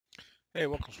Hey,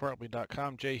 welcome to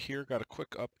smartly.com. Jay here. Got a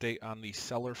quick update on the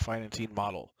seller financing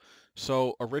model.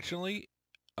 So originally,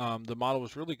 the model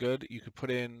was really good. You could put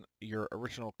in your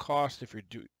original cost if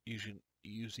you're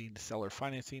using seller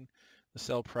financing, the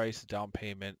sell price, down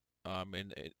payment,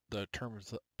 and the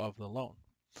terms of the loan.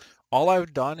 All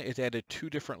I've done is added two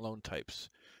different loan types.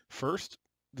 First,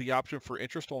 the option for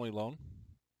interest-only loan,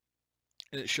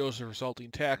 and it shows the resulting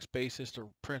tax basis, the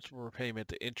principal repayment,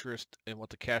 the interest, and what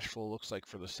the cash flow looks like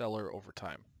for the seller over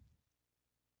time.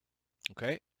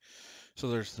 Okay. So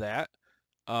there's that.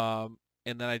 And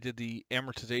then I did the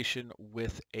amortization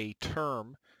with a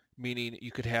term, meaning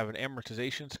you could have an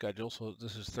amortization schedule. So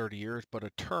this is 30 years, but a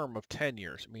term of 10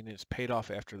 years, meaning it's paid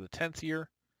off after the 10th year,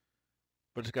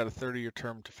 but it's got a 30-year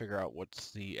term to figure out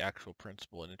what's the actual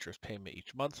principal and interest payment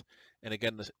each month. And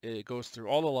again, it goes through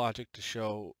all the logic to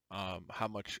show how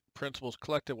much principal is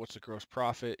collected, what's the gross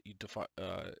profit. You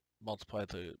multiply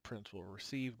the principal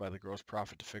received by the gross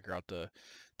profit to figure out the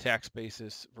tax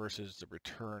basis versus the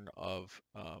return of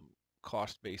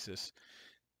cost basis.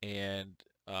 And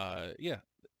yeah,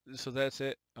 so that's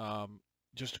it.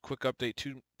 Just a quick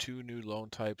update, two new loan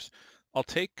types. I'll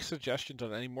take suggestions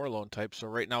on any more loan types. So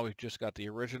right now we've just got the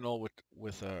original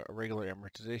with a regular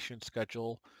amortization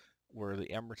schedule where the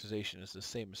amortization is the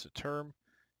same as the term.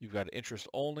 You've got interest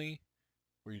only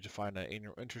where you define an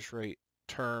annual interest rate,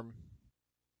 term,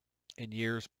 in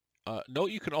years.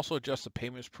 Note you can also adjust the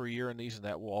payments per year in these, and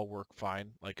that will all work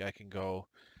fine. Like I can go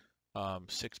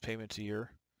 6 payments a year,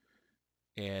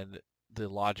 and the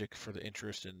logic for the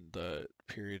interest and the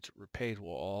periods repaid will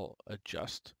all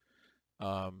adjust.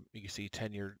 You can see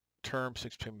 10-year term,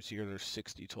 6 payments a year. There's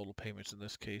 60 total payments in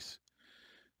this case.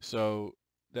 So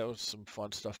that was some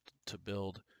fun stuff to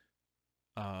build.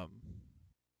 Um,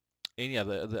 and yeah,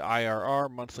 the IRR,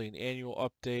 monthly and annual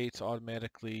updates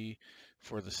automatically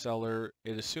for the seller.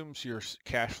 It assumes your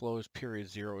cash flow is period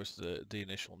zero is the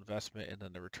initial investment, and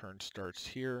then the return starts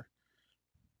here.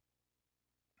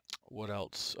 What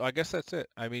else? I guess that's it.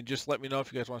 I mean, just let me know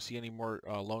if you guys want to see any more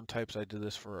loan types. I did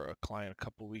this for a client a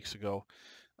couple weeks ago.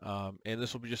 And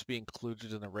this will just be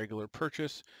included in the regular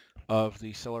purchase of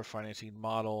the seller financing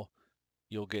model.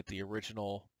 You'll get the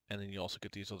original, and then you also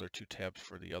get these other two tabs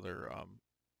for the other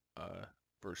uh,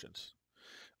 versions.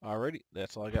 Alrighty,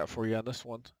 that's all I got for you on this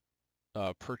one.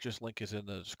 Purchase link is in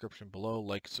the description below.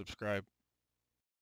 Like, subscribe.